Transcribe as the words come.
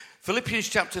Philippians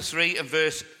chapter 3 and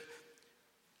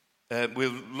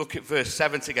we'll look at verse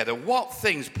 7 together. What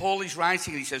things, Paul is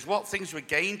writing, he says, what things were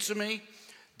gained to me,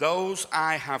 those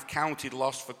I have counted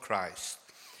loss for Christ.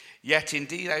 Yet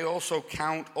indeed I also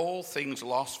count all things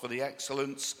lost for the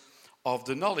excellence of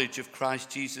the knowledge of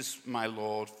Christ Jesus my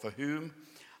Lord, for whom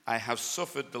I have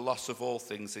suffered the loss of all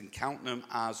things and count them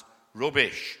as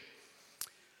rubbish,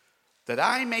 that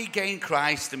I may gain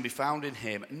Christ and be found in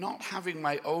him, not having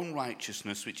my own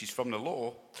righteousness, which is from the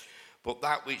law, but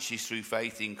that which is through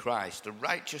faith in Christ, the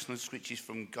righteousness which is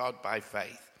from God by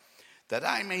faith, that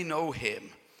I may know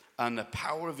him and the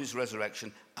power of his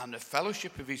resurrection and the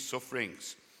fellowship of his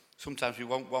sufferings. Sometimes we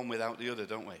want one without the other,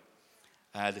 don't we?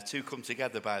 The two come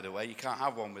together, by the way. You can't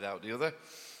have one without the other.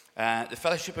 The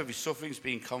fellowship of his sufferings,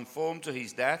 being conformed to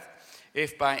his death,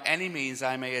 if by any means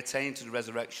I may attain to the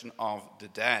resurrection of the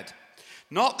dead.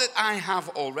 Not that I have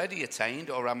already attained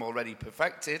or am already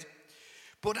perfected,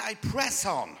 but I press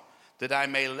on, that I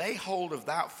may lay hold of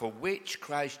that for which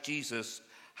Christ Jesus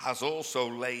has also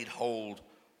laid hold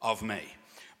of me.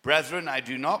 Brethren, I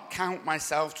do not count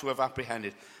myself to have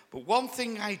apprehended, but one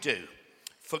thing I do,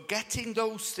 forgetting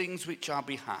those things which are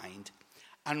behind,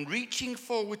 and reaching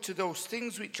forward to those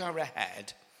things which are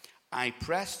ahead, I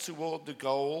press toward the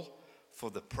goal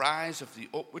for the prize of the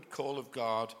upward call of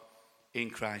God in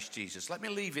Christ Jesus. Let me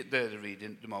leave it there to read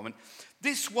in a moment.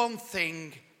 This one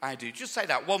thing I do. Just say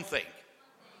that, one thing.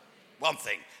 One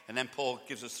thing. And then Paul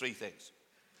gives us three things.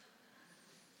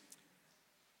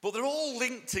 But they're all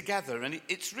linked together, and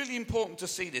it's really important to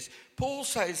see this. Paul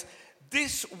says,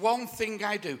 this one thing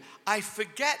I do. I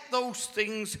forget those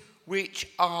things which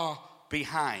are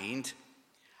behind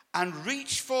and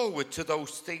reach forward to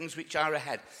those things which are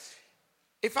ahead.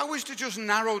 If I was to just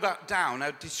narrow that down,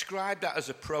 I'd describe that as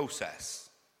a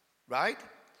process, right?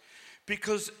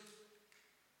 Because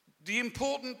the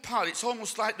important part, it's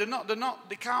almost like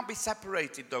they can't be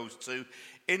separated, those two,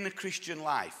 in the Christian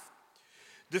life.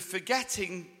 The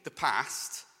forgetting the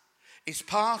past is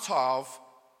part of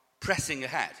pressing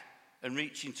ahead and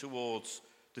reaching towards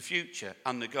the future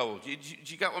and the goal. Do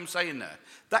you get what I'm saying there?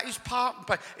 That is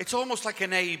it's almost like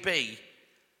an A-B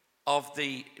of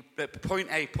the point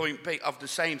A, point B of the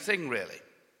same thing, really.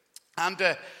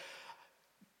 And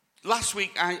last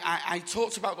week, I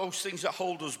talked about those things that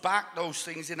hold us back, those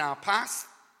things in our past.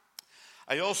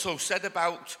 I also said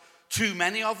about too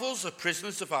many of us are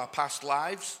prisoners of our past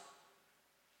lives.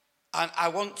 And I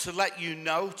want to let you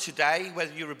know today,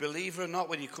 whether you're a believer or not,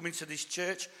 whether you come into this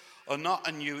church or not,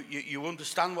 and you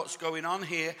understand what's going on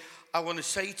here, I want to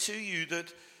say to you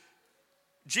that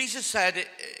Jesus said,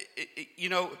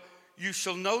 you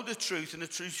shall know the truth, and the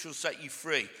truth shall set you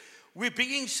free. We're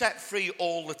being set free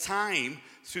all the time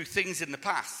through things in the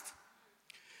past.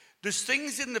 There's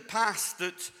things in the past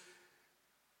that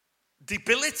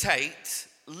debilitate,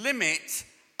 limit,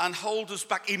 and hold us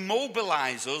back,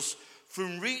 immobilize us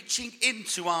from reaching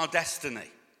into our destiny.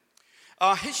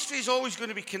 Our history is always going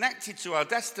to be connected to our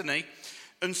destiny,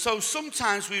 and so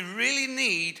sometimes we really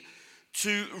need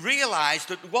to realize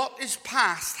that what is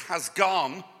past has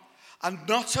gone and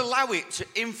not allow it to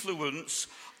influence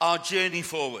our journey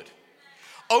forward.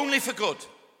 Only for good.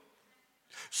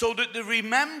 So that the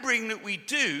remembering that we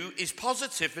do is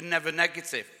positive and never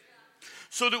negative.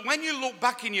 So that when you look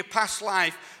back in your past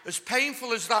life, as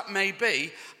painful as that may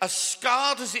be, as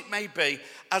scarred as it may be,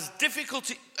 as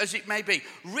difficult as it may be,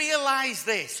 realize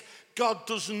this: God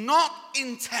does not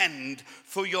intend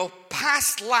for your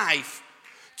past life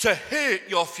to hurt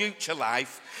your future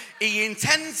life. He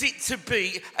intends it to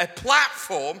be a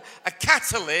platform, a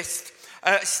catalyst,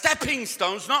 stepping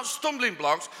stones, not stumbling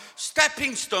blocks,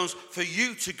 stepping stones for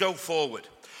you to go forward.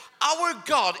 Our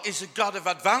God is a God of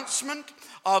advancement.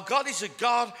 Our God is a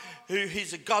God who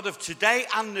is a God of today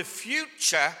and the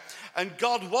future. And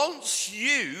God wants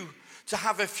you to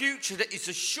have a future that is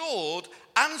assured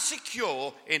and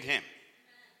secure in him.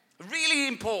 Really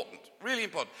important, really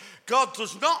important. God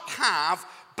does not have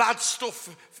bad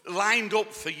stuff lined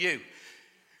up for you.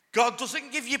 God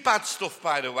doesn't give you bad stuff,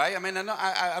 by the way. I mean,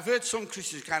 I've heard some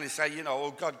Christians kind of say,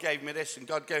 God gave me this and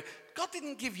God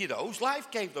didn't give you those.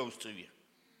 Life gave those to you.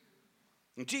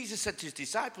 And Jesus said to his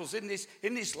disciples, in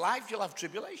this life you'll have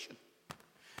tribulation.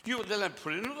 Put it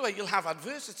another way, you'll have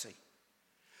adversity.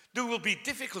 There will be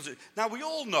difficulties. Now, we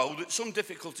all know that some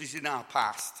difficulties in our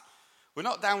past were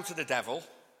not down to the devil.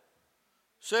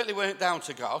 Certainly weren't down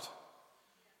to God.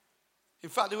 In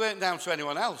fact, they weren't down to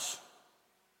anyone else.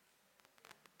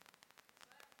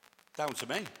 Down to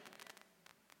me.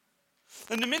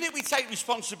 And the minute we take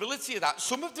responsibility of that,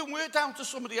 some of them were down to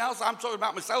somebody else. I'm talking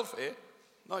about myself here,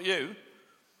 not you.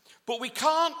 But we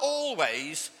can't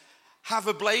always have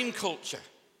a blame culture.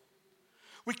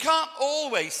 We can't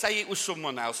always say it was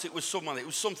someone else, it was someone, it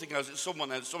was something else, it's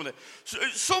someone else, someone else. So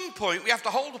at some point, we have to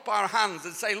hold up our hands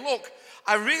and say, look,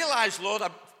 I realise, Lord,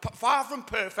 I'm far from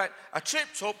perfect. I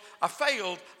tripped up, I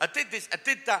failed, I did this, I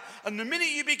did that. And the minute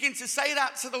you begin to say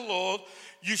that to the Lord,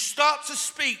 you start to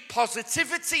speak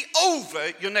positivity over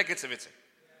your negativity.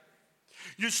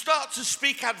 You start to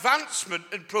speak advancement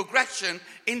and progression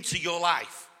into your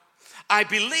life. I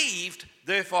believed,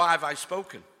 therefore have I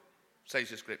spoken, says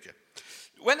the scripture.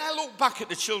 When I look back at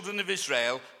the children of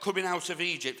Israel coming out of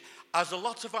Egypt, as a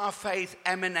lot of our faith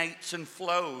emanates and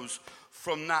flows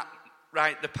from that,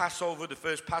 right? The Passover, the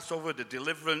first Passover, the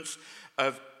deliverance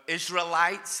of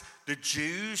Israelites, the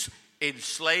Jews in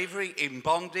slavery, in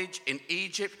bondage, in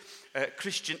Egypt.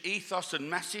 Christian ethos and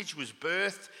message was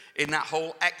birthed in that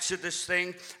whole Exodus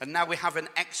thing. And now we have an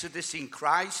Exodus in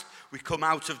Christ. We come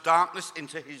out of darkness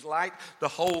into his light. The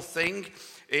whole thing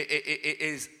it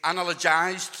is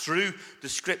analogized through the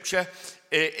scripture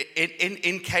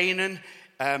in Canaan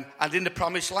and in the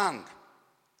promised land.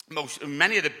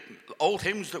 Many of the old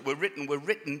hymns that were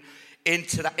written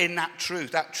into that, in that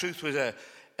truth. That truth was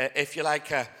if you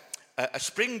like, a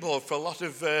springboard for a lot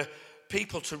of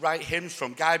people to write hymns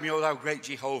from. Guide me, O thou great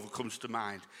Jehovah, comes to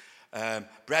mind.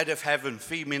 Bread of heaven,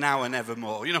 feed me now and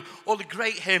evermore. You know, all the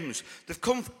great hymns. They've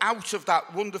come out of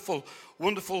that wonderful,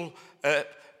 wonderful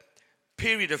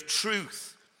period of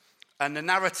truth and the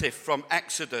narrative from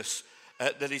Exodus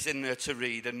that is in there to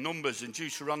read, and Numbers and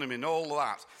Deuteronomy and all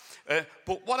that.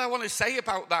 But what I want to say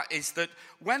about that is that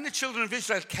when the children of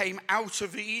Israel came out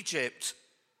of Egypt,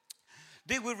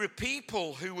 they were a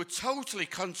people who were totally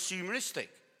consumeristic.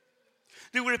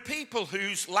 They were a people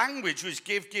whose language was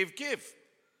give, give, give.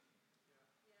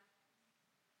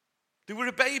 They were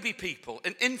a baby people,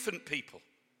 an infant people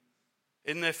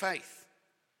in their faith.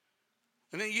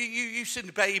 And then you've seen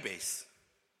the babies.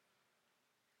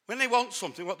 When they want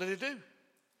something, what do?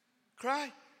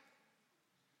 Cry.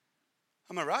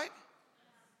 Am I right?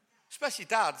 Especially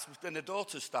dads, when their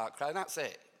daughters start crying, that's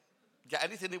it. Get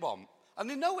anything they want. And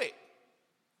they know it.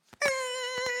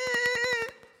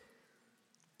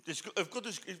 As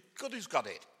good as got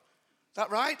it. That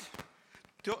right?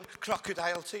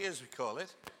 Crocodile tears, we call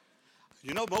it.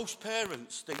 You know, most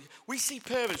parents, we see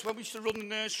parents, when we used to run the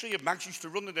nursery, and Max used to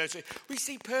run the nursery, we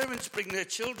see parents bring their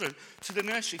children to the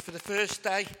nursery for the first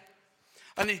day.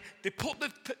 And they put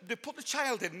the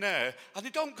child in there, and they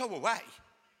don't go away.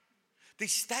 They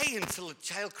stay until the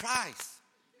child cries.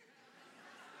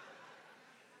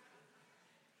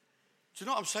 Do you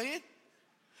know what I'm saying?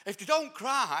 If they don't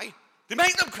cry, they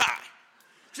make them cry.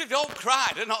 So if they don't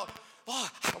cry, they're not, oh,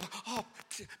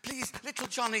 please, little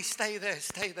Johnny, stay there.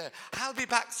 I'll be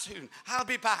back soon. I'll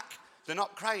be back. They're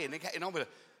not crying, they're getting on with it.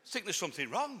 I think there's something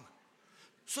wrong.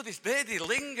 So this baby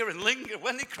linger and linger.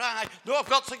 When they cry, no, I've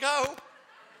got to go.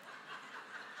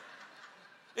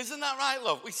 Isn't that right,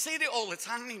 love? We see it all the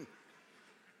time.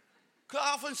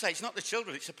 I often say it's not the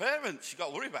children, it's the parents you've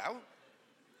got to worry about.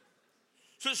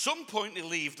 So at some point they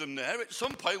leave them there. At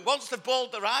some point, once they've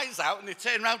bawled their eyes out and they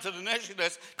turn around to the nursery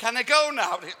nurse, can I go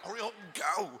now? They hurry up and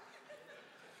go.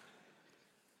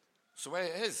 That's the way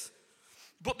it is.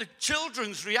 But the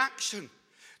children's reaction,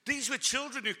 these were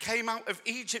children who came out of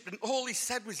Egypt and all he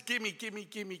said was, gimme, gimme,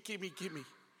 gimme, gimme, gimme.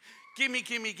 Gimme,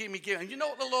 gimme, gimme, gimme. And you know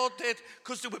what the Lord did?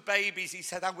 Because they were babies, he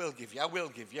said, I will give you, I will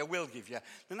give you, I will give you.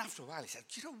 Then after a while he said,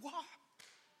 do you know what?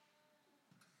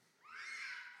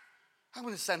 I'm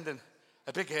going to send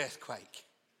a big earthquake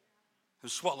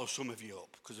and swallow some of you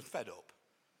up because I'm fed up.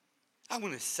 I'm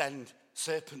going to send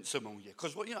serpents among you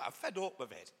because, I'm fed up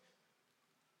of it.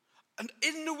 And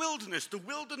in the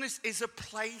wilderness is a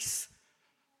place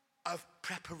of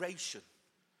preparation.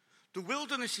 The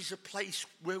wilderness is a place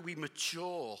where we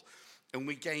mature and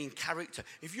we gain character.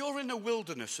 If you're in a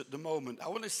wilderness at the moment, I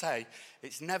want to say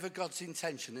it's never God's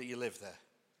intention that you live there.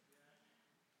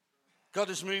 God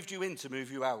has moved you in to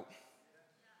move you out.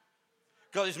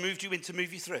 God has moved you in to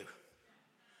move you through.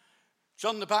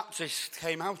 John the Baptist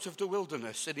came out of the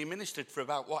wilderness and he ministered for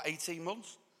about, 18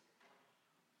 months?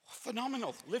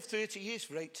 Phenomenal. Lived 30 years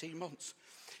for 18 months.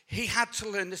 He had to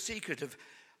learn the secret of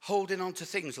holding on to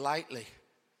things lightly.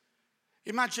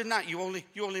 Imagine that, you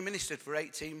only ministered for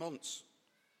 18 months.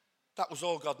 That was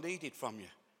all God needed from you.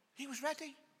 He was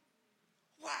ready.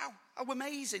 Wow, how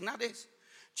amazing that is.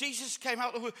 Jesus came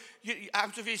out of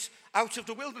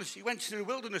the wilderness. He went to the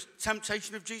wilderness,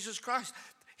 temptation of Jesus Christ.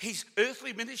 His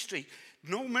earthly ministry,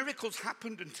 no miracles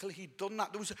happened until he'd done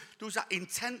that. There was that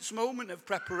intense moment of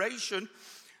preparation,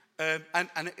 and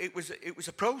it was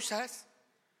a process.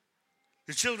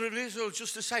 The children of Israel,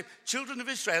 just the same. Children of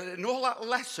Israel, and all that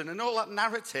lesson and all that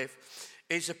narrative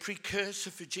is a precursor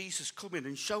for Jesus coming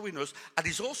and showing us, and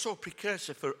is also a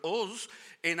precursor for us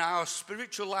in our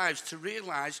spiritual lives to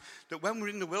realize that when we're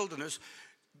in the wilderness,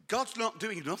 God's not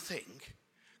doing nothing.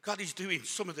 God is doing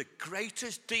some of the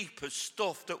greatest, deepest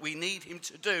stuff that we need him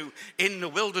to do in the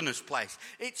wilderness place.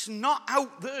 It's not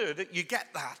out there that you get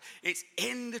that. It's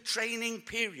in the training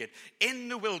period, in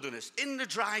the wilderness, in the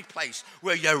dry place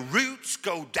where your roots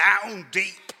go down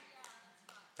deep.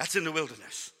 That's in the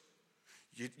wilderness.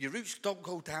 Your roots don't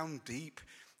go down deep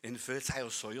in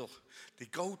fertile soil. They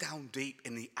go down deep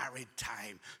in the arid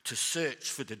time to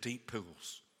search for the deep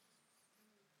pools.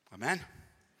 Amen?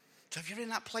 So if you're in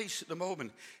that place at the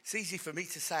moment, it's easy for me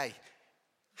to say,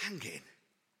 hang in.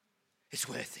 It's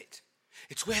worth it.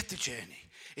 It's worth the journey.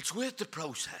 It's worth the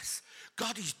process.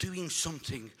 God is doing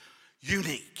something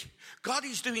unique. God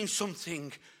is doing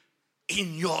something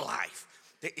in your life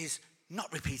that is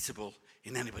not repeatable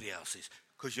in anybody else's,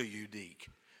 because you're unique,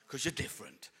 because you're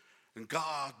different. And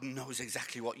God knows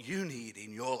exactly what you need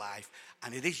in your life,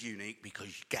 and it is unique because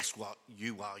guess what?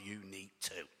 You are unique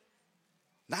too.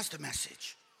 That's the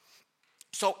message.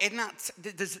 So in that,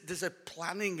 there's a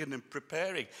planning and a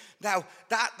preparing. Now,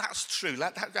 that's true.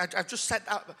 I've just set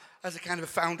that as a kind of a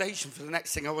foundation for the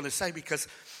next thing I want to say, because,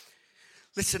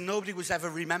 listen, nobody was ever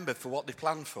remembered for what they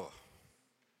planned for.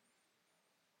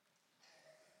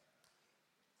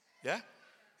 Yeah?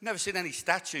 Never seen any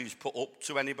statues put up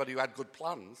to anybody who had good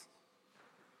plans.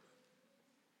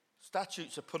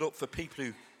 Statues are put up for people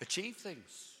who achieve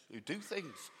things, who do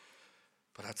things.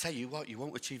 But I tell you what, you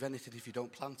won't achieve anything if you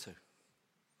don't plan to.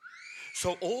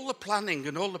 So all the planning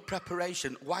and all the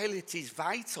preparation, while it is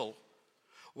vital,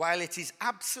 while it is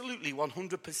absolutely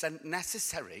 100%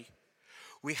 necessary,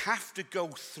 we have to go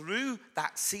through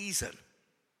that season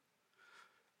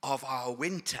of our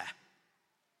winter.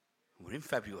 We're in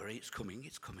February, it's coming.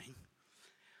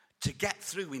 To get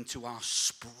through into our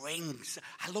spring.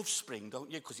 I love spring,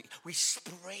 don't you? Because we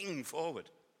spring forward.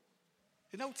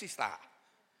 You notice that?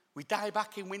 We die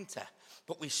back in winter,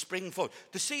 but we spring forward.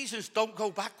 The seasons don't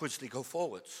go backwards, they go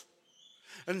forwards.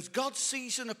 And God's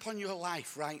season upon your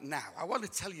life right now, I want to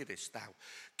tell you this now.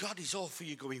 God is all for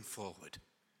you going forward.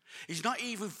 He's not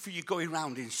even for you going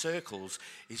round in circles.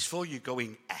 He's for you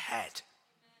going ahead.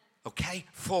 Okay?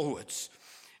 Forwards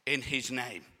in his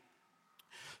name.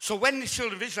 So when the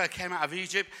children of Israel came out of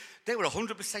Egypt, they were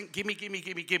 100%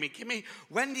 gimme.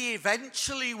 When they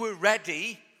eventually were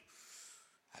ready,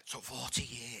 that took 40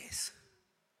 years.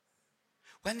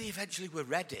 When they eventually were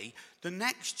ready, the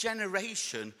next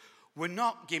generation were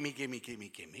not gimme.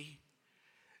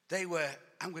 They were,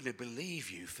 I'm going to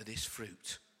believe you for this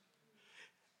fruit.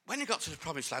 When they got to the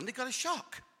promised land, they got a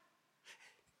shock.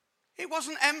 It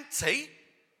wasn't empty,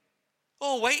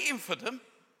 all waiting for them.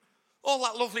 All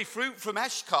that lovely fruit from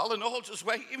Eshcol and all just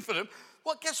waiting for them.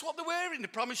 Well, guess what they were in the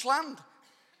promised land?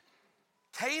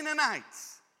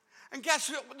 Canaanites. And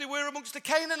guess what they were amongst the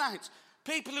Canaanites?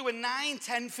 People who were 9,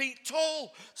 10 feet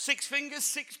tall, 6 fingers,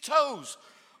 6 toes.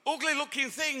 Ugly looking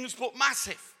things, but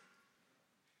massive.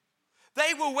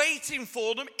 They were waiting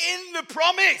for them in the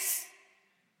promise.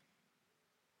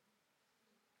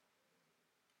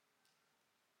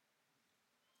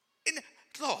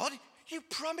 Lord, you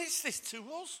promised this to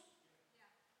us.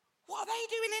 What are they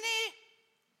doing in here?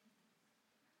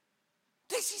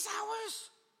 This is ours.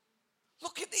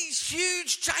 Look at these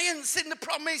huge giants in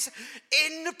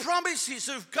the promises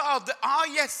of God that are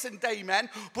yes and amen,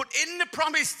 but in the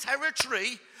promised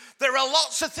territory, there are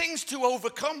lots of things to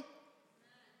overcome.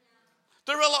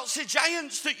 There are lots of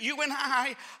giants that you and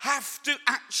I have to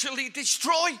actually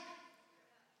destroy.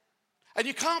 And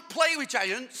you can't play with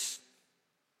giants,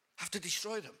 have to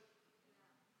destroy them.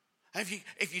 And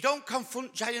if you don't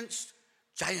confront giants,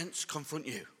 giants confront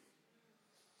you.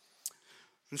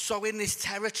 And so in this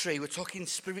territory, we're talking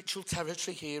spiritual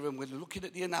territory here, and we're looking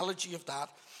at the analogy of that.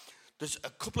 There's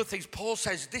a couple of things. Paul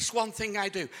says, this one thing I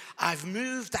do, I've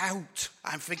moved out.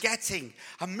 I'm forgetting.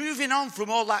 I'm moving on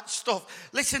from all that stuff.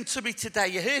 Listen to me today.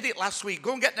 You heard it last week.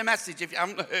 Go and get the message if you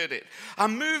haven't heard it.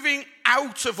 I'm moving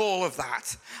out of all of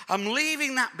that. I'm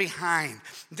leaving that behind.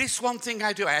 This one thing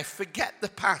I do, I forget the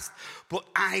past, but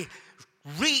I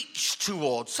reach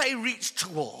towards. Say reach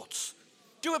towards.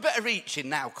 Do a bit of reaching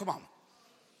now. Come on.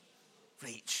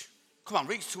 Reach. Come on,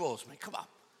 reach towards me. Come on.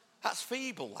 That's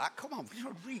feeble, that. Come on,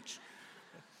 reach.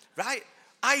 Right?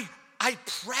 I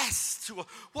press towards.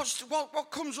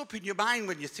 What comes up in your mind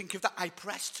when you think of that? I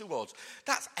press towards.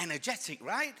 That's energetic,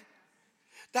 right?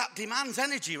 That demands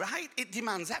energy, right? It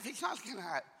demands effort. It's not like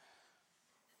that.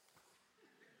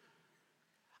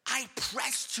 I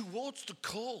press towards the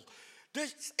call.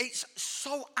 It's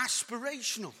so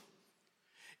aspirational.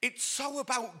 It's so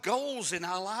about goals in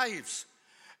our lives.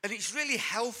 And it's really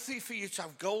healthy for you to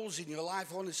have goals in your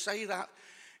life. I want to say that.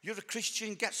 You're a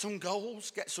Christian, get some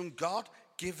goals, get some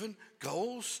God-given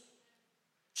goals.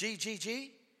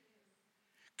 G.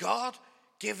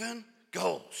 God-given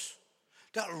goals.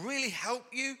 That'll really help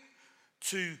you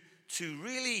to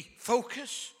really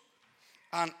focus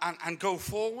and go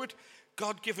forward.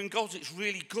 God-given goals, it's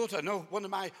really good. I know one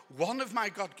of my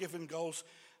God-given goals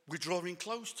we're drawing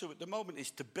close to at the moment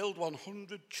is to build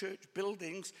 100 church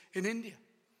buildings in India.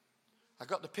 I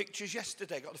got the pictures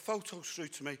yesterday, got the photos through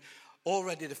to me.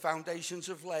 Already the foundations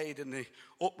have laid and the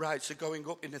uprights are going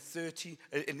up in the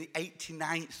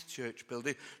 89th church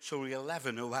building, so we're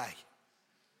 11 away.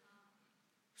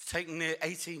 It's taken me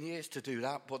 18 years to do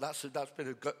that, but that's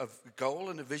been a goal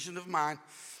and a vision of mine,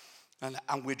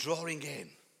 and we're drawing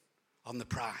in on the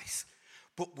prize.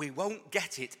 But we won't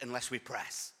get it unless we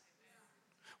press.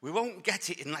 We won't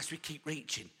get it unless we keep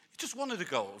reaching. It's just one of the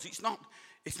goals. It's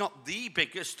not the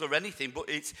biggest or anything, but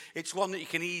it's one that you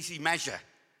can easily measure.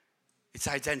 It's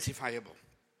identifiable.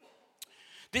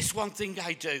 This one thing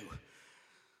I do.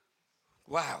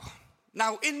 Wow.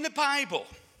 Now, in the Bible,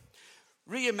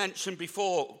 Ria mentioned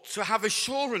before, to have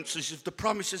assurances of the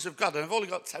promises of God. And I've only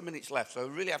got 10 minutes left, so I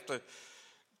really have to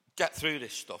get through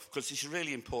this stuff because it's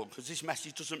really important, because this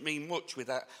message doesn't mean much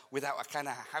without a kind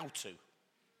of how-to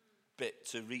bit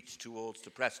to reach towards, to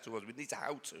press towards. We need a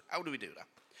how-to. How do we do that?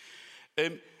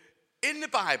 In the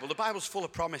Bible's full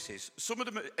of promises. Some of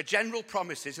them are general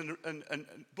promises,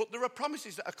 but there are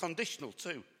promises that are conditional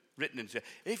too, written into it.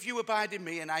 If you abide in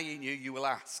me and I in you, you will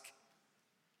ask.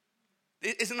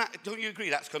 Don't you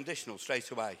agree that's conditional straight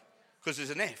away? Because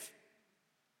there's an if.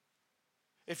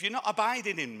 If you're not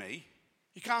abiding in me,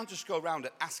 you can't just go around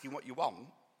and asking what you want.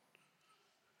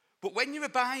 But when you're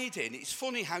abiding, it's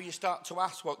funny how you start to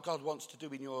ask what God wants to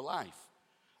do in your life.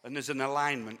 And there's an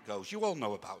alignment goes. You all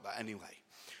know about that anyway.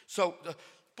 So,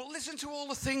 but listen to all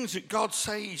the things that God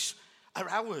says are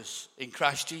ours in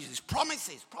Christ Jesus.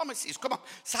 Promises, come on.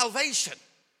 Salvation.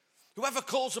 Whoever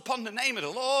calls upon the name of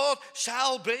the Lord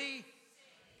shall be.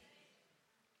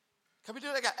 Can we do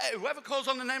that again? Whoever calls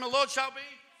on the name of the Lord shall be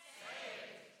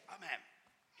saved. Amen.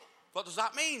 What does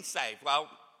that mean, saved? Well,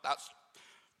 that's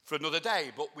for another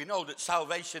day. But we know that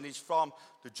salvation is from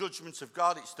the judgment of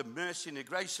God. It's the mercy and the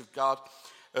grace of God.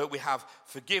 We have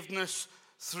forgiveness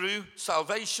through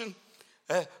salvation.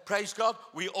 Praise God.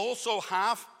 We also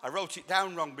have, I wrote it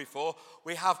down wrong before,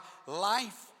 we have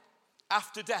life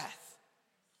after death.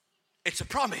 It's a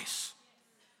promise.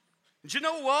 Do you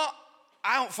know what?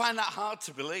 I don't find that hard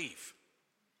to believe.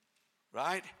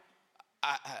 Right?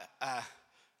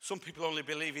 Some people only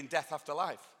believe in death after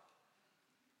life.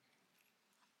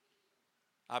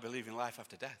 I believe in life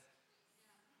after death.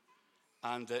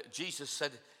 And Jesus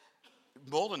said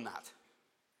more than that.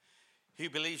 Who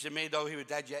believes in me, though he were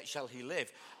dead, yet shall he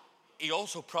live. He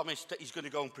also promised that he's going to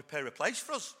go and prepare a place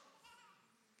for us.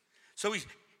 So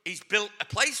he's built a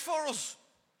place for us.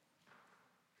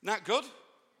 Isn't that good?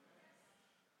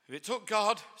 If it took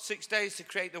God 6 days to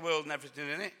create the world and everything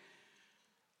in it,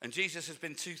 and Jesus has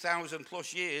been 2,000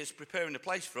 plus years preparing a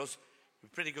place for us, we're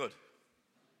pretty good.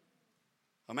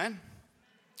 Amen?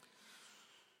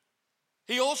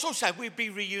 He also said we'd be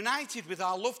reunited with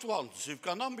our loved ones who've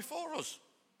gone on before us.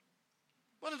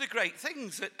 One of the great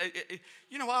things that,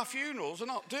 our funerals are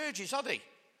not dirges, are they?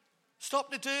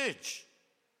 Stop the dirge.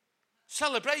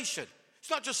 Celebration.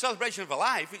 It's not just celebration of a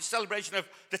life, it's celebration of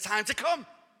the time to come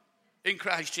in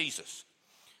Christ Jesus.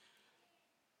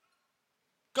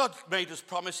 God made us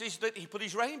promises that he put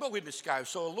his rainbow in the sky. I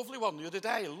saw a lovely one the other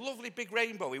day, a lovely big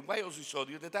rainbow in Wales we saw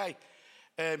the other day.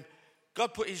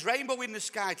 God put his rainbow in the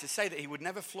sky to say that he would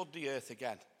never flood the earth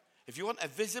again. If you want a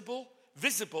visible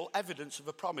evidence of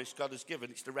a promise God has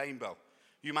given, it's the rainbow.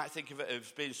 You might think of it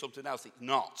as being something else. It's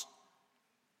not.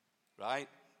 Right?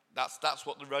 That's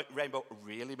what the rainbow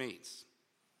really means.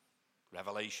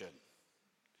 Revelation.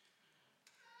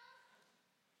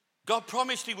 God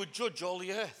promised he would judge all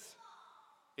the earth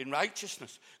in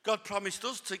righteousness. God promised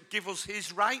us to give us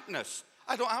his rightness.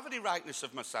 I don't have any rightness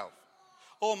of myself.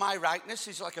 All my rightness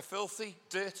is like a filthy,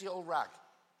 dirty old rag.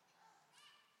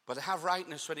 But I have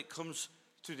rightness when it comes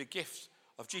to the gift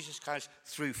of Jesus Christ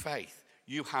through faith.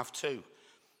 You have too.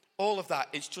 All of that,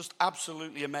 it's just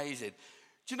absolutely amazing.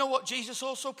 Do you know what Jesus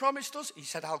also promised us? He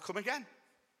said, I'll come again.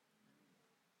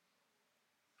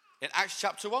 In Acts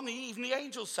chapter 1, even the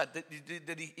angels said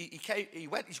that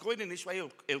he's going in this way,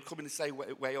 he'll come in the same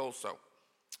way also.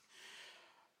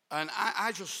 And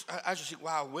I just think,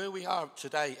 wow, where we are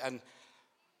today. And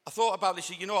I thought about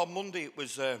this, on Monday it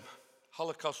was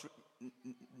Holocaust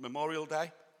Memorial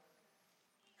Day.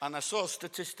 And I saw a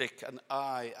statistic, and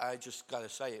I just got to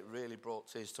say, it really brought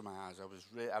tears to my eyes.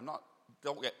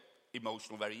 Don't get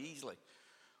emotional very easily,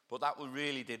 but that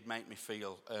really did make me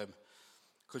feel,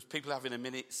 because people having a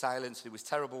minute silence. It was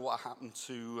terrible what happened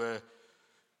to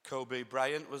Kobe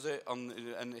Bryant, was it,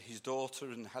 and his daughter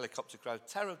and the helicopter crowd.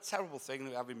 Terrible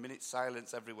thing, having minute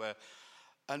silence everywhere.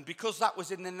 And because that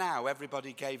was in the now,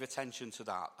 everybody gave attention to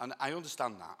that, and I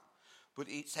understand that. But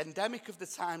it's endemic of the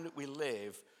time that we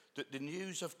live that the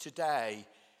news of today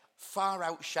far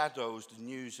outshadows the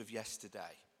news of yesterday.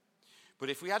 But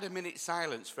if we had a minute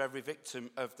silence for every victim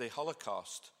of the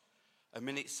Holocaust, a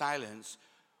minute silence,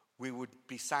 we would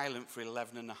be silent for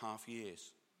 11 and a half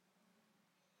years.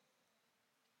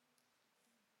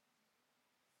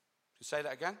 Can you say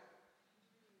that again?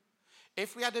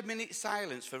 If we had a minute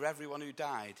silence for everyone who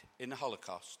died in the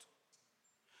Holocaust,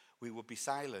 we would be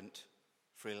silent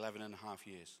for 11 and a half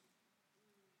years.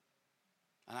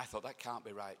 And I thought, that can't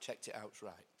be right. Checked it out, it's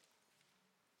right.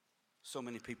 So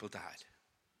many people died.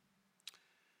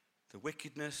 The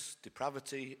wickedness,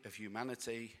 depravity of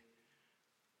humanity.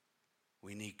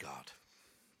 We need God.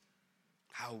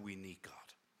 How we need God.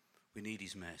 We need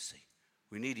his mercy.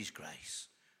 We need his grace.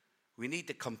 We need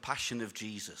the compassion of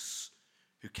Jesus,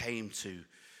 who came to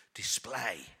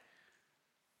display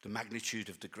the magnitude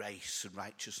of the grace and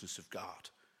righteousness of God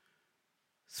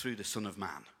through the Son of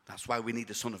Man. That's why we need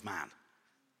the Son of Man.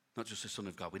 Not just the Son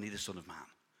of God, we need the Son of Man.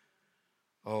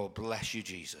 Oh, bless you,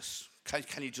 Jesus.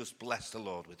 Can you just bless the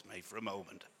Lord with me for a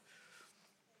moment?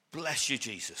 Bless you,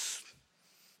 Jesus,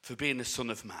 for being the Son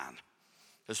of Man,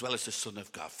 as well as the Son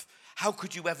of God. How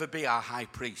could you ever be our high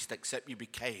priest except you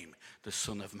became the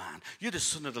Son of Man? You're the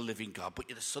Son of the living God, but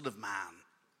you're the Son of Man.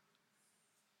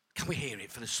 Can we hear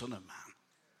it for the Son of Man?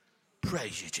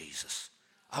 Praise you, Jesus,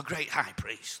 our great high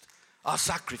priest, our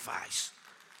sacrifice,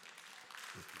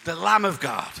 the Lamb of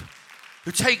God,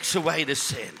 who takes away the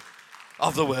sin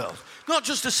of the world. Not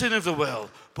just the sin of the world,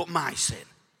 but my sin,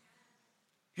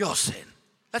 your sin.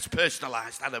 Let's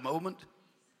personalize that a moment.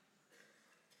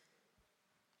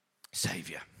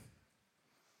 Savior.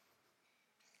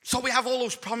 So we have all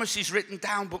those promises written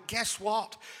down, but guess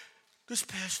what? There's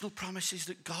personal promises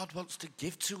that God wants to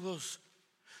give to us.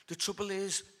 The trouble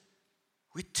is,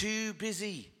 we're too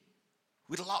busy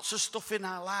with lots of stuff in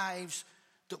our lives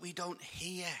that we don't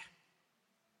hear.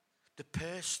 The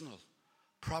personal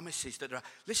promises that are...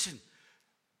 Listen,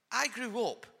 I grew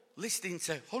up listening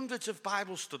to hundreds of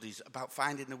Bible studies about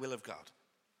finding the will of God.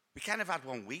 We kind of had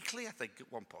one weekly, I think,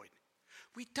 at one point.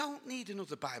 We don't need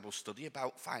another Bible study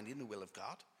about finding the will of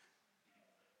God.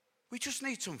 We just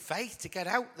need some faith to get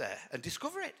out there and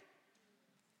discover it.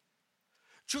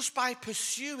 Just by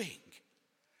pursuing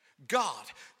God,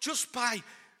 just by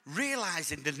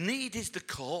realizing the need is the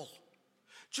call,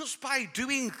 just by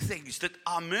doing things that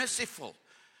are merciful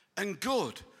and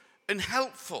good and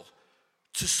helpful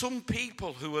to some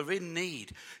people who are in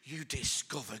need, you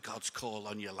discover God's call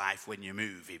on your life when you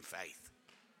move in faith.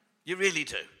 You really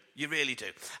do. You really do.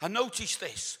 And notice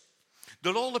this,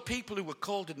 that all the people who were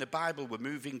called in the Bible were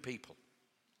moving people.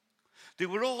 They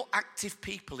were all active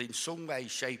people in some way,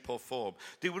 shape or form.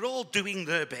 They were all doing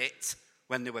their bit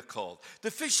when they were called. The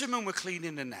fishermen were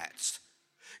cleaning the nets.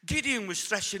 Gideon was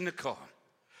threshing the corn.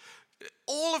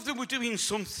 All of them were doing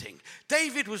something.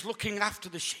 David was looking after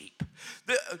the sheep.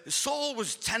 Saul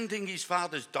was tending his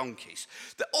father's donkeys.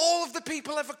 All of the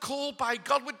people ever called by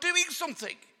God were doing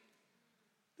something.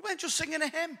 They weren't just singing a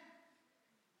hymn,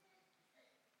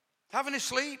 having a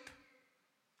sleep,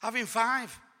 having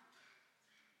five.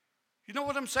 You know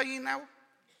what I'm saying now?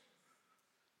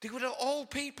 They were all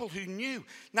people who knew.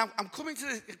 Now, I'm coming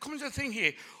to the thing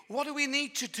here. What do we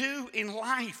need to do in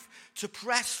life to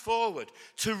press forward,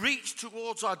 to reach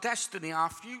towards our destiny, our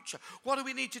future? What do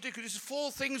we need to do? Because there's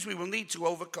 4 things we will need to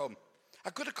overcome. I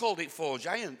could have called it 4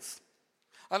 giants.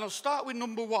 And I'll start with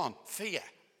number 1, fear.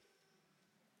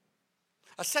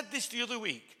 I said this the other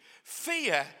week.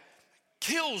 Fear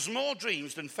kills more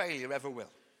dreams than failure ever will.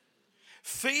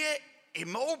 Fear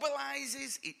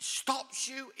immobilizes, it stops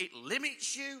you, it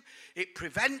limits you, it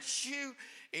prevents you,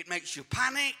 it makes you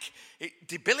panic, it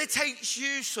debilitates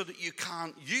you so that you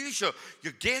can't use your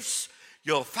gifts,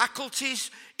 your faculties.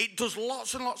 It does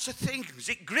lots and lots of things.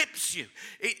 It grips you,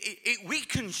 it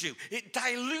weakens you, it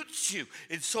dilutes you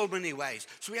in so many ways.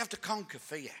 So we have to conquer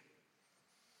fear.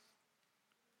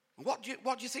 What do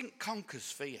you think conquers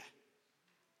fear?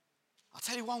 I'll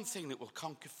tell you one thing that will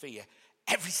conquer fear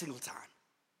every single time.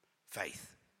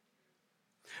 Faith.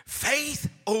 Faith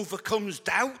overcomes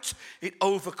doubt. It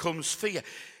overcomes fear.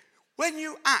 When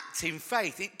you act in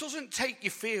faith, it doesn't take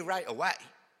your fear right away.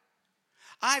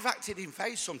 I've acted in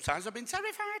faith sometimes. I've been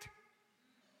terrified.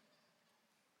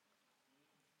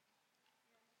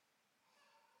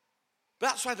 But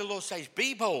that's why the Lord says,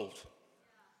 be bold.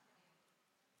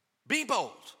 Be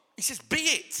bold. He says, be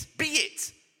it. Be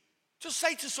it. Just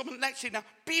say to someone next to you now,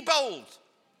 be bold.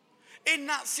 In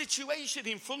that situation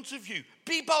in front of you,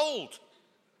 be bold.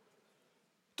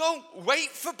 Don't wait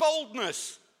for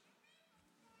boldness.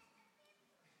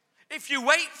 If you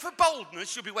wait for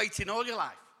boldness, you'll be waiting all your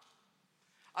life.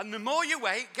 And the more you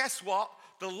wait, guess what?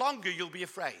 The longer you'll be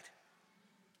afraid.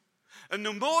 And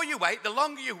the more you wait, the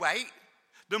longer you wait,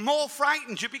 the more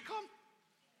frightened you become.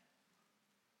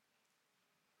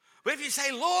 But if you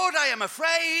say, Lord, I am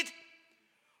afraid,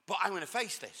 but I'm going to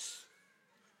face this.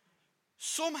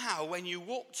 Somehow when you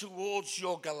walk towards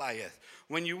your Goliath,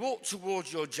 when you walk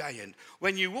towards your giant,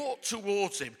 when you walk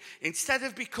towards him, instead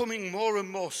of becoming more and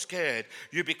more scared,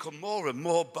 you become more and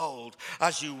more bold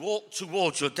as you walk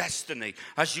towards your destiny,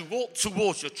 as you walk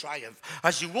towards your triumph,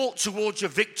 as you walk towards your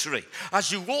victory,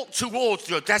 as you walk towards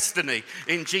your destiny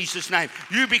in Jesus' name.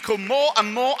 You become more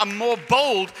and more and more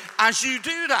bold as you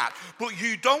do that. But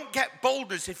you don't get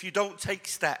boldness if you don't take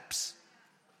steps.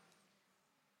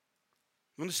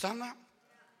 You understand that?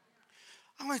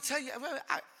 I'm going to tell you,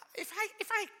 if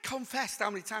I confessed how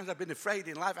many times I've been afraid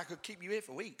in life, I could keep you here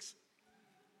for weeks.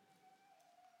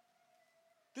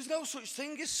 There's no such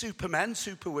thing as supermen,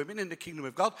 superwomen in the kingdom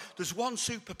of God. There's one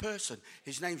super person.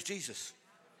 His name's Jesus.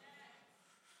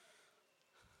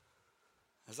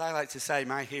 As I like to say,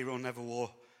 my hero never wore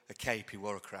a cape, he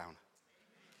wore a crown.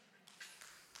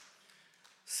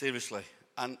 Seriously.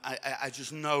 And I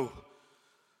just know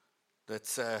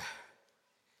that...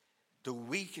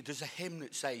 there's a hymn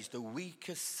that says, the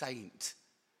weakest saint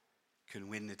can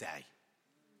win the day.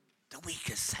 The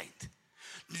weakest saint.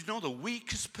 You know, the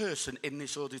weakest person in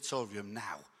this auditorium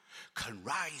now can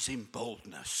rise in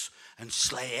boldness and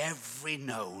slay every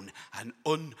known and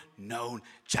unknown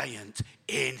giant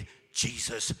in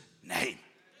Jesus' name.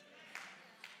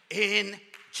 In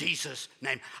Jesus'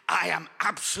 name. I am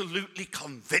absolutely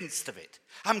convinced of it.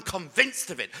 I'm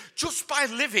convinced of it. Just by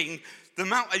living the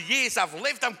amount of years I've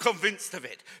lived, I'm convinced of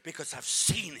it because I've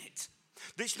seen it.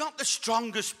 It's not the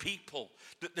strongest people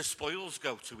that the spoils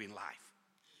go to in life.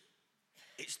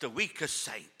 It's the weakest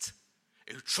saint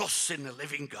who trusts in the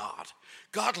living God.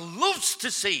 God loves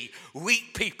to see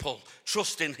weak people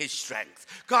trust in his strength.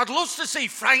 God loves to see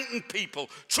frightened people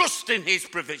trust in his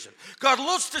provision. God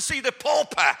loves to see the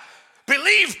pauper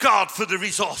believe God for the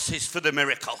resources for the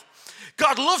miracle.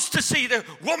 God loves to see the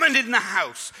woman in the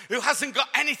house who hasn't got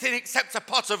anything except a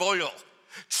pot of oil.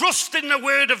 Trust in the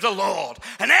word of the Lord.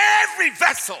 And every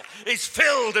vessel is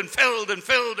filled and filled and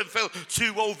filled and filled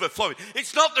to overflowing.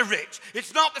 It's not the rich.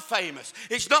 It's not the famous.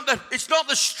 It's not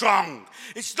the strong.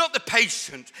 It's not the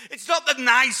patient. It's not the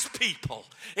nice people.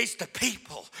 It's the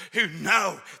people who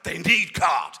know they need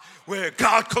God, where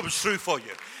God comes through for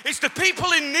you. It's the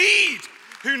people in need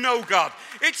who know God.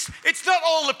 It's not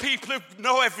all the people who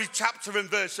know every chapter and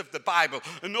verse of the Bible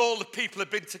and all the people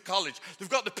who've been to college. They've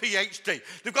got the PhD.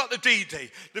 They've got the DD.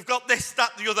 They've got this,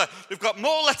 that, the other. They've got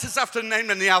more letters after the name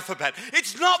than the alphabet.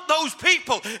 It's not those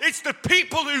people. It's the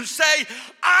people who say,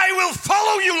 I will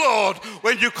follow you, Lord,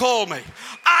 when you call me.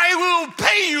 I will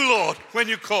obey you, Lord, when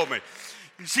you call me.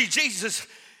 You see, Jesus,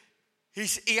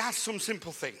 he has some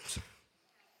simple things.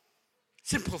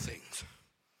 Simple things.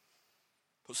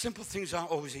 But simple things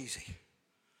aren't always easy.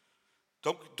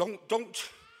 Don't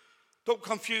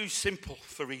confuse simple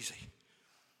for easy.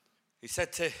 He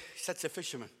said to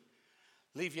fishermen,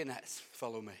 leave your nets,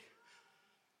 follow me.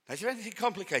 Now, is there anything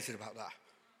complicated about that?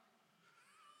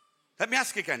 Let me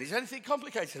ask again, is there anything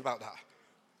complicated about that?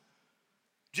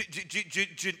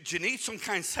 Do you need some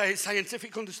kind of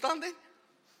scientific understanding?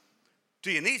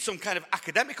 Do you need some kind of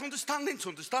academic understanding to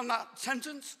understand that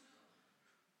sentence?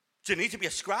 Do you need to be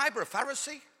a scribe or a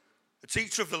Pharisee? A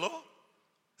teacher of the law?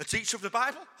 A teacher of the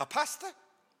Bible? A pastor?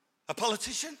 A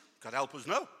politician? God help us,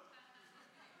 no.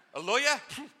 A lawyer?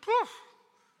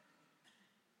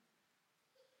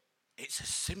 It's a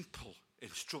simple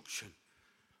instruction,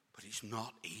 but it's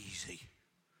not easy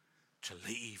to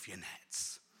leave your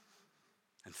nets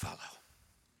and follow.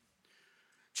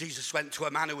 Jesus went to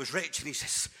a man who was rich and he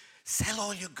says, sell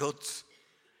all your goods,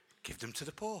 give them to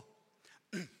the poor.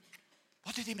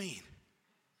 What did he mean?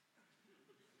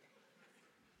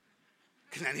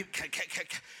 Can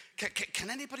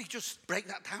anybody just break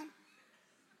that down?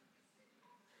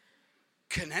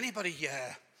 Can anybody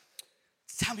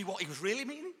tell me what he was really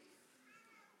meaning?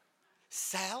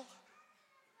 Sell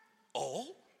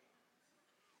all?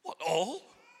 What, all?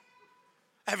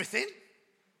 Everything?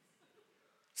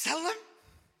 Sell them?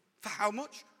 For how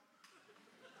much?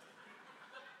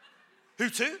 Who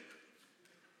to?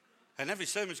 And every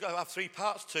sermon's got to have 3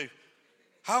 parts to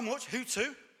how much, who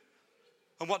to,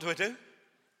 and what do I do?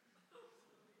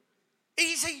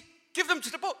 Easy. Give them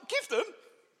to the poor.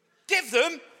 Give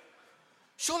them.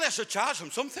 Surely I should charge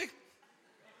them something.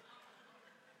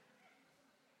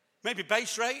 Maybe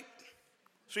base rate,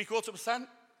 0.75%.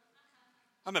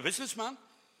 I'm a businessman.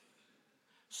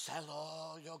 Sell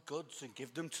all your goods and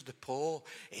give them to the poor.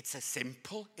 It's a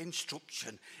simple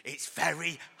instruction. It's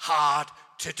very hard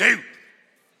to do.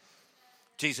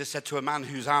 Jesus said to a man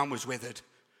whose arm was withered,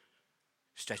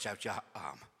 stretch out your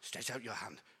arm, stretch out your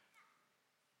hand.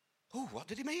 Oh, what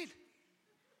did he mean?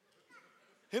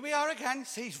 Here we are again.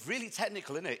 See, it's really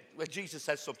technical, isn't it, when Jesus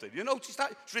says something. You notice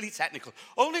that? It's really technical.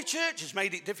 Only churches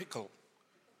made it difficult.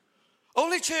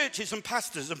 Only churches and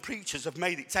pastors and preachers have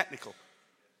made it technical.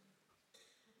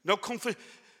 No, come for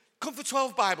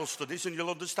 12 Bible studies and you'll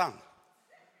understand.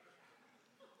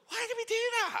 Why do we do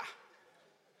that?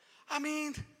 I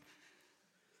mean,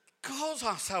 cause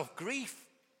ourselves grief,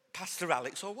 Pastor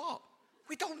Alex, or what?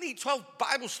 We don't need 12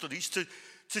 Bible studies to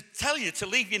tell you to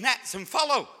leave your nets and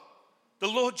follow the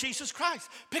Lord Jesus Christ.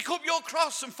 Pick up your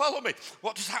cross and follow me.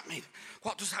 What does that mean?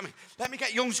 What does that mean? Let me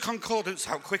get Young's Concordance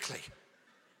out quickly.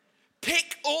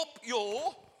 Pick up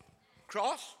your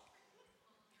cross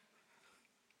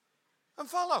and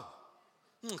follow.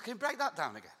 Can you break that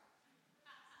down again?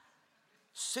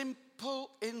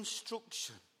 Simple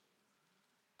instruction,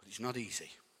 but it's not easy.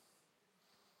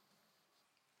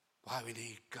 Why we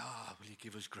need God, will you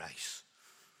give us grace?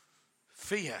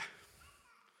 Fear.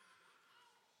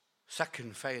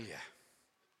 Second, failure.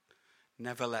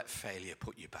 Never let failure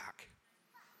put you back.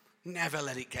 Never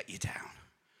let it get you down.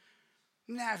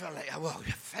 Never let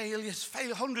failures,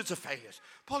 hundreds of failures.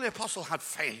 Paul the Apostle had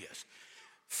failures.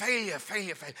 Failure.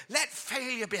 Let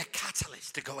failure be a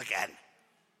catalyst to go again.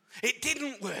 It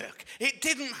didn't work. It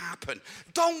didn't happen.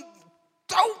 Don't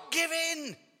give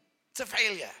in to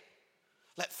failure.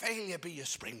 Let failure be your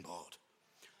springboard.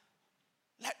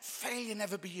 Let failure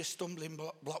never be your stumbling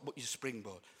block, but your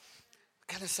springboard.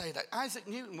 Can I say that? Isaac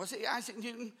Newton, was it Isaac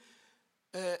Newton?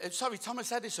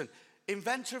 Thomas Edison,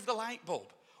 inventor of the light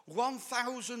bulb.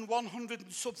 1,100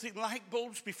 and something light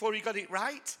bulbs before he got it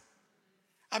right.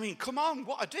 I mean, come on,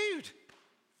 what a dude.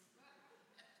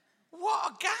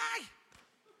 What a guy.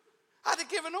 I'd have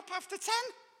given up after 10.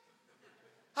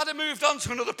 I'd have moved on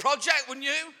to another project, wouldn't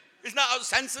you? Isn't that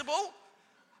sensible?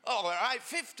 Oh, all right,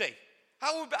 50.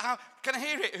 How can I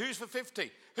hear it? Who's for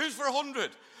 50? Who's for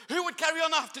 100? Who would carry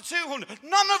on after 200?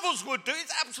 None of us would do it.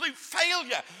 It's absolute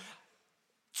failure.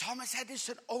 Thomas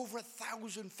Edison, over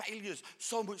 1,000 failures.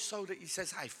 So much so that he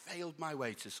says, I failed my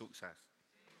way to success.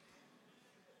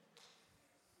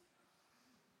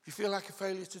 You feel like a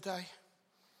failure today?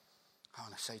 I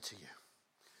want to say to you,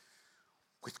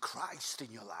 with Christ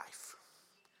in your life,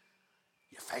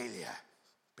 your failure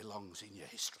belongs in your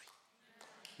history,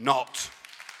 not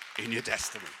in your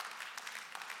destiny.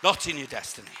 Not in your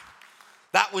destiny.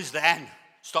 That was then.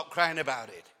 Stop crying about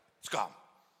it. It's gone.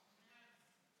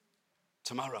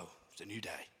 Tomorrow is a new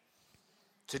day.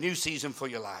 It's a new season for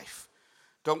your life.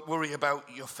 Don't worry about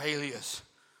your failures.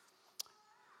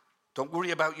 Don't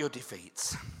worry about your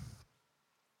defeats.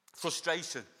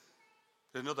 Frustration.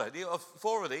 Another.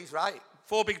 4 of these, right?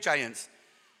 4 big giants.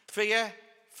 Fear,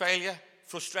 failure,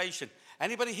 frustration.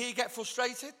 Anybody here get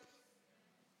frustrated?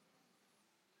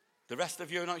 The rest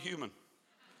of you are not human.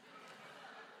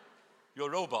 You're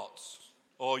robots,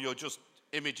 or you're just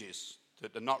images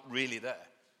that are not really there.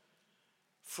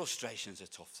 Frustration's a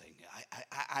tough thing.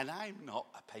 And I'm not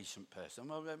a patient person.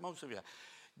 Well, most of you are.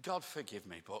 God forgive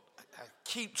me, but I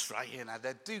keep trying, and I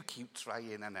do keep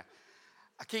trying, and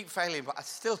I keep failing, but I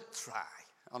still try,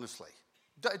 honestly.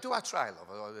 Do I try, love?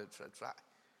 I try.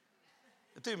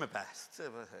 I do my best.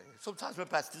 Sometimes my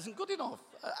best isn't good enough.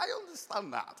 I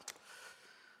understand that.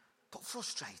 But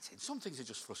frustrating. Some things are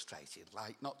just frustrating,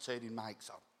 like not turning mics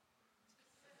on.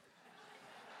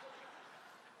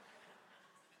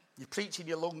 You're preaching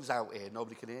your lungs out here,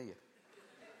 nobody can hear you.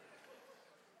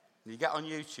 You get on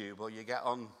YouTube or you get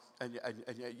on, and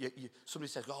somebody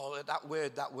says, oh, that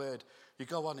word. You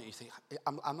go on and you think,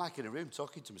 I'm like in a room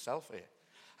talking to myself here.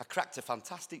 I cracked a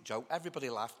fantastic joke. Everybody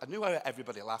laughed. I knew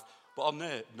everybody laughed, but on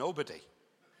there, nobody.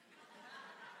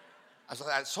 I was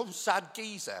like some sad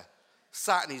geezer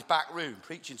sat in his back room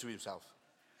preaching to himself.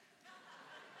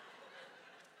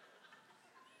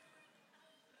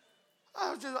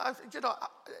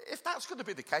 If that's going to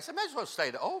be the case, I may as well stay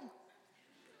at home.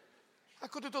 I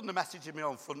could have done the message in my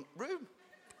own front room.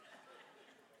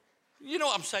 You know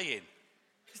what I'm saying?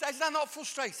 Is that not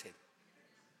frustrating?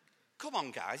 Come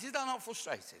on, guys, is that not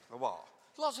frustrating? Or what?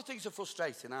 Lots of things are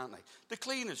frustrating, aren't they? The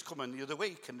cleaners come in the other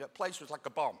week and the place was like a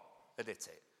bomb had hit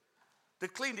it. They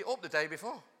cleaned it up the day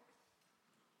before.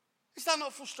 Is that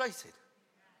not frustrating?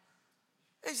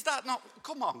 Is that not,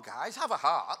 come on guys, have a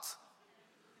heart.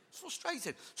 It's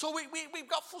frustrating. So we've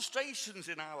got frustrations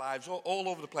in our lives all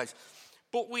over the place.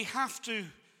 But we have to,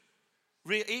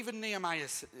 even Nehemiah,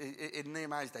 in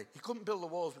Nehemiah's day, he couldn't build the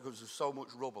walls because there's so much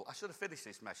rubble. I should have finished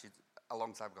this message a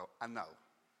long time ago. I know.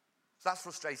 So that's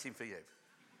frustrating for you.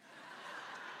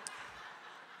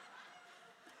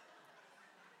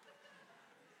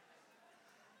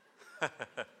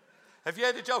 Have you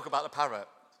heard a joke about the parrot?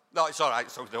 No, it's all right,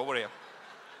 so don't worry.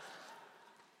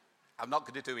 I'm not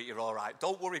going to do it, you're all right.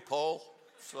 Don't worry, Paul.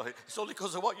 So it's only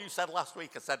because of what you said last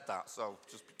week I said that, so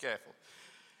just be careful.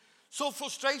 So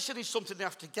frustration is something we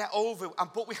have to get over.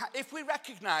 But if we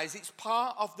recognise it's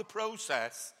part of the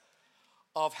process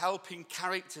of helping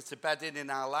character to bed in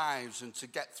our lives and to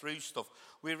get through stuff,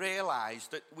 we realise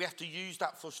that we have to use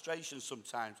that frustration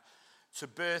sometimes to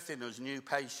birth in us new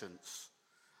patience.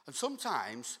 And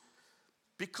sometimes,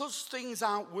 because things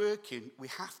aren't working, we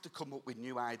have to come up with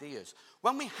new ideas.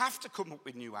 When we have to come up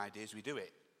with new ideas, we do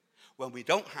it. When we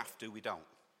don't have to, we don't.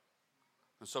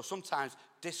 And so sometimes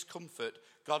discomfort,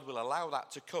 God will allow that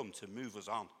to come to move us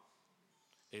on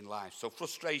in life. So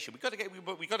frustration, we've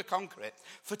got to conquer it.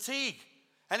 Fatigue.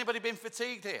 Anybody been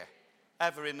fatigued here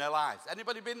ever in their lives?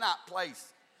 Anybody been that place?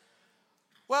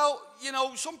 Well,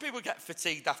 some people get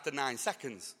fatigued after 9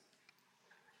 seconds.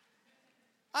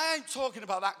 I ain't talking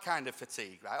about that kind of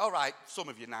fatigue, right? All right, some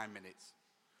of you 9 minutes.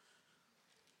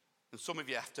 And some of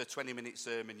you after 20 minutes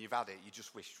sermon, you've had it. You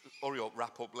just wish, hurry up,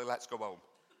 wrap up, let's go home.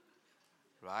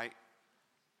 Right?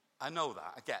 I know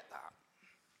that. I get that.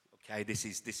 Okay, this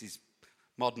is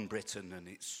modern Britain, and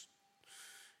it's,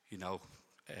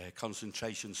 a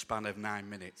concentration span of 9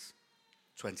 minutes,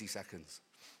 20 seconds.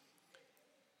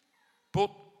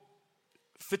 But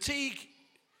fatigue,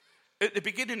 at the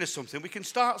beginning of something, we can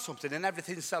start something and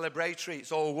everything's celebratory.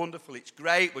 It's all wonderful. It's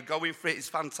great. We're going for it. It's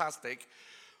fantastic.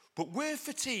 But where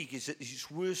fatigue is at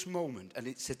its worst moment, and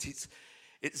it's at its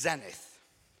zenith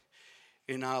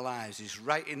in our lives, is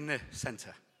right in the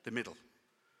centre, the middle.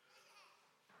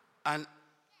 And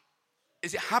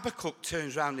is it Habakkuk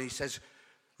turns around and he says,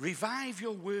 "Revive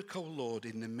your work, O Lord,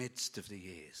 in the midst of the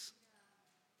years."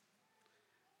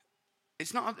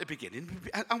 It's not at the beginning.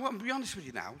 I want to be honest with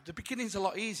you now. The beginning's a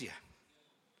lot easier.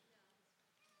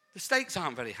 The stakes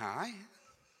aren't very high.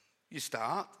 You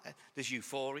start. There's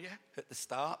euphoria at the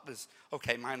start.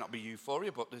 It might not be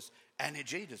euphoria, but there's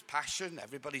energy, there's passion.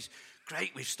 Everybody's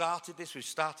great. We've started this, we've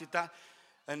started that.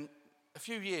 And a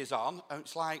few years on, and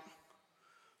it's like,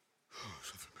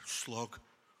 it's a slog.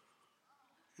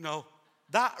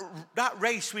 That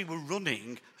race we were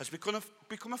running has become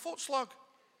a foot slog.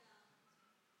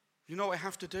 You know what we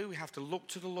have to do? We have to look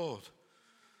to the Lord.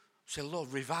 Say,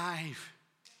 Lord, revive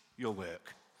your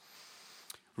work.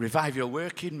 Revive your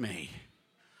work in me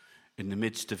in the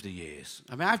midst of the years.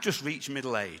 I mean, I've just reached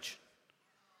middle age,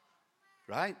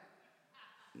 right?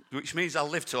 Which means I'll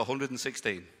live to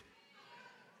 116.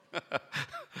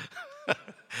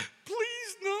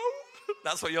 Please, no.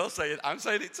 That's what you're saying. I'm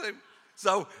saying it too.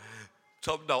 So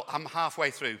no, I'm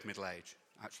halfway through middle age,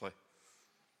 actually.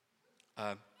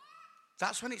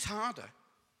 That's when it's harder.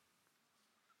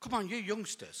 Come on, you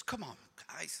youngsters. Come on,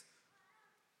 guys.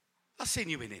 I've seen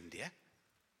you in India.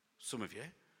 Some of you.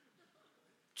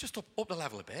 Just up the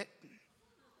level a bit.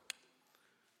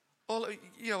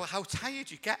 How tired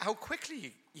you get, how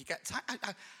quickly you get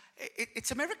tired.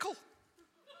 It's a miracle.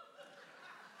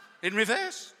 In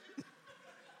reverse.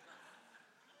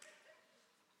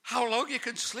 How long you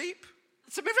can sleep.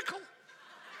 It's a miracle.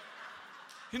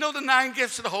 The 9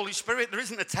 gifts of the Holy Spirit, there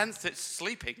isn't a 10th that's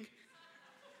sleeping.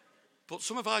 But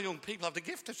some of our young people have the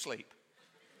gift of sleep.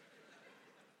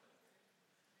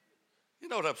 You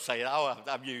know what I'm saying?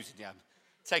 I'm using you. I'm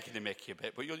taking the mickey a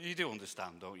bit, but you do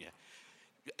understand, don't you?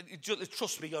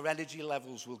 Trust me, your energy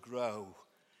levels will grow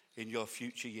in your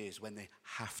future years when they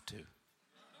have to.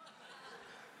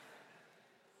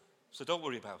 So don't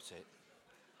worry about it.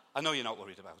 I know you're not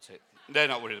worried about it. They're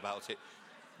not worried about it.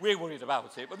 We're worried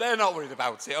about it, but they're not worried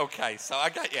about it. Okay, so I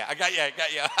get you.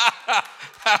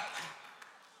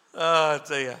 Oh,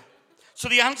 dear. So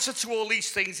the answer to all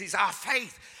these things is our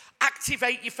faith.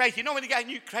 Activate your faith. When you get a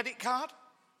new credit card?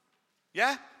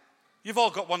 Yeah? You've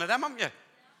all got one of them, haven't you?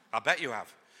 I bet you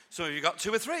have. Some of you got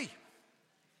 2 or 3.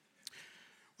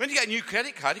 When you get a new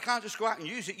credit card, you can't just go out and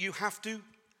use it. You have to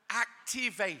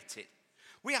activate it.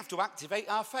 We have to activate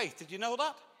our faith. Did you know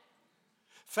that?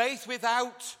 Faith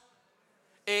without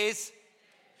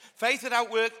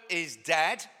work is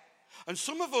dead. And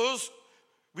some of us,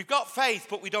 we've got faith,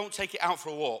 but we don't take it out for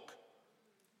a walk.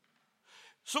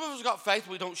 Some of us have got faith,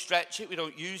 but we don't stretch it, we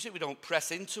don't use it, we don't press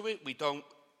into it, we don't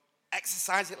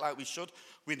exercise it like we should.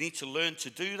 We need to learn to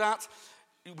do that.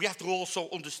 we have to also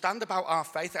understand about our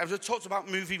faith. I talked about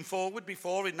moving forward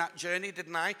before in that journey,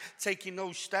 didn't I? Taking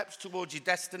those steps towards your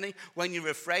destiny. When you're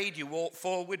afraid, you walk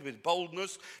forward with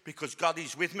boldness because God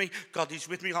is with me. God is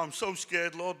with me. I'm so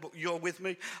scared, Lord, but you're with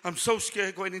me. I'm so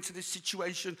scared going into this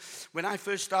situation. When I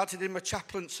first started in my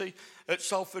chaplaincy at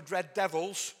Salford Red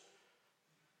Devils,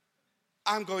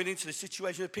 I'm going into the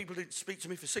situation where people didn't speak to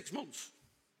me for 6 months.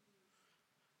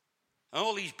 And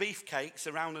all these beefcakes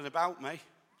around and about me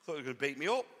thought they were going to beat me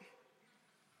up.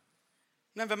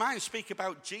 Never mind speak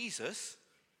about Jesus.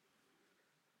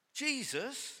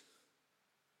 Jesus.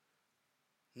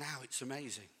 Now it's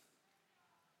amazing,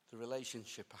 the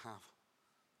relationship I have.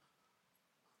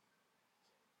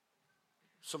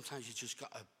 Sometimes you just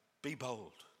got to be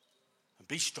bold and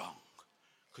be strong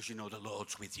because you know the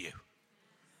Lord's with you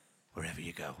wherever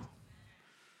you go.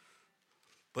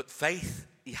 But faith,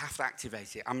 you have to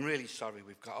activate it. I'm really sorry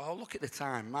we've got... Oh, look at the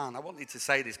time. Man, I wanted to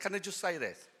say this. Can I just say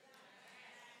this?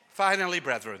 Finally,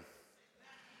 brethren.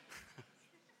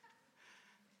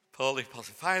 Paul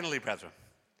Apostle. Finally, brethren.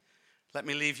 Let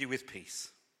me leave you with peace.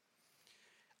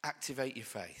 Activate your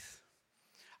faith.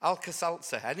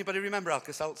 Alka-Seltzer. Anybody remember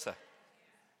Alka-Seltzer?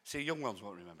 See, young ones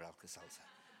won't remember Alka-Seltzer.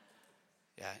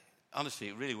 Yeah, honestly,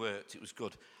 it really worked. It was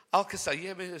good. Alka-Seltzer,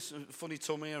 you ever have a funny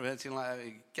tummy or anything like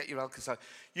that? Get your Alka-Seltzer.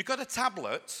 You got a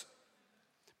tablet,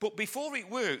 but before it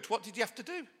worked, what did you have to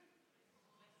do?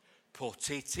 Put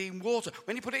it in water.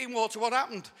 When you put it in water, what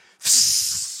happened?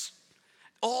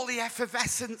 All the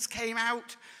effervescence came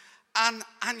out, and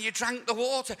you drank the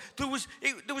water. There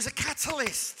was a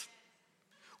catalyst.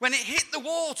 When it hit the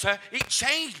water, it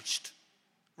changed.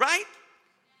 Right?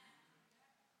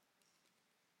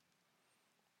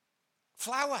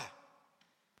 Flour.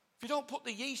 If you don't put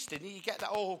the yeast in, you get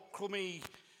that old crummy,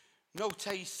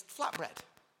 no-taste flatbread.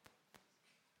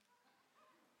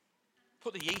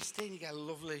 Put the yeast in, you get a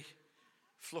lovely,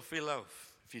 fluffy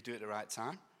loaf, if you do it at the right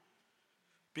time.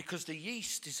 Because the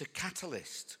yeast is a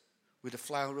catalyst with the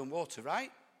flour and water,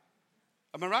 right?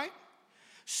 Am I right?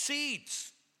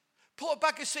 Seeds. Put a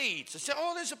bag of seeds. And say,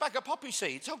 oh, there's a bag of poppy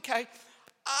seeds. Okay,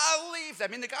 I'll leave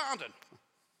them in the garden.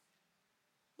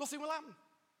 Nothing will happen.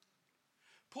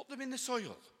 Put them in the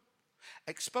soil.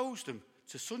 Expose them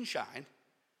to sunshine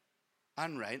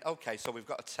and rain. Okay, so we've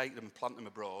got to take them and plant them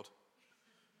abroad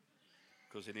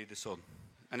because they need the sun.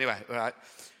 Anyway, all right.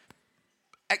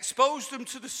 Expose them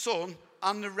to the sun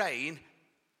and the rain,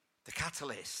 the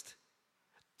catalyst.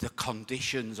 The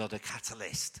conditions are the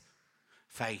catalyst.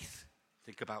 Faith.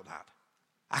 Think about that.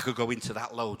 I could go into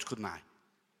that loads, couldn't I?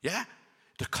 Yeah?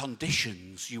 The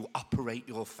conditions you operate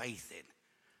your faith in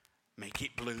make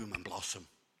it bloom and blossom.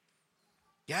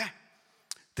 Yeah?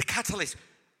 The catalyst.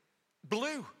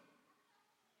 Blue.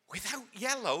 Without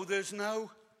yellow, there's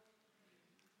no...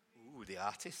 Ooh, the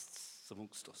artists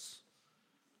amongst us.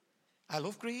 I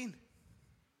love green.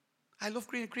 I love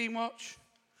green. Green watch.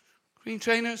 Green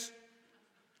trainers.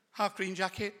 Half green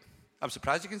jacket. I'm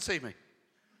surprised you can see me.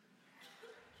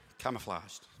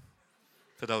 Camouflaged.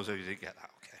 For those of you who didn't get that.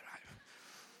 Okay, right.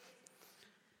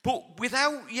 But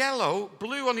without yellow,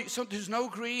 blue on it, so there's no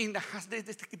green.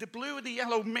 The blue and the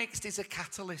yellow mixed is a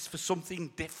catalyst for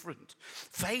something different.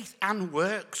 Faith and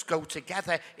works go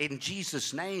together in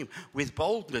Jesus' name with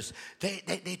boldness.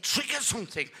 They trigger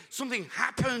something. Something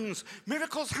happens.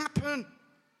 Miracles happen.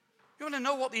 You want to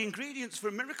know what the ingredients for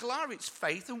a miracle are? It's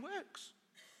faith and works.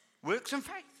 Works and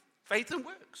faith. Faith and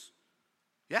works.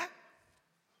 Yeah?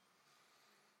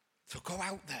 So go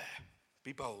out there.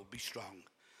 Be bold. Be strong.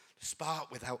 The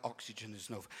spark without oxygen is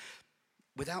no...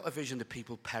 Without a vision, the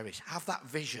people perish. Have that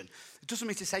vision. It doesn't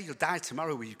mean to say you'll die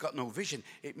tomorrow when you've got no vision.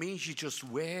 It means you just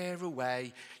wear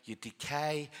away, you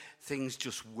decay, things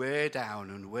just wear down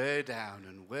and wear down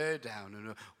and wear down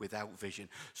and without vision.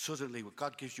 Suddenly, when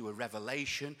God gives you a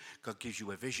revelation, God gives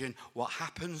you a vision, what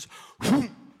happens?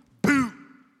 Boom! Is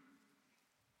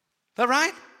that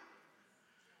right?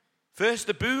 First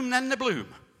the boom, then the bloom.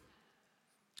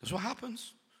 That's what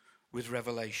happens with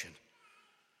revelation.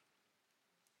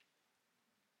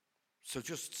 So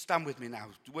just stand with me now.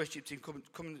 The worship team, come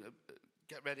and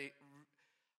get ready.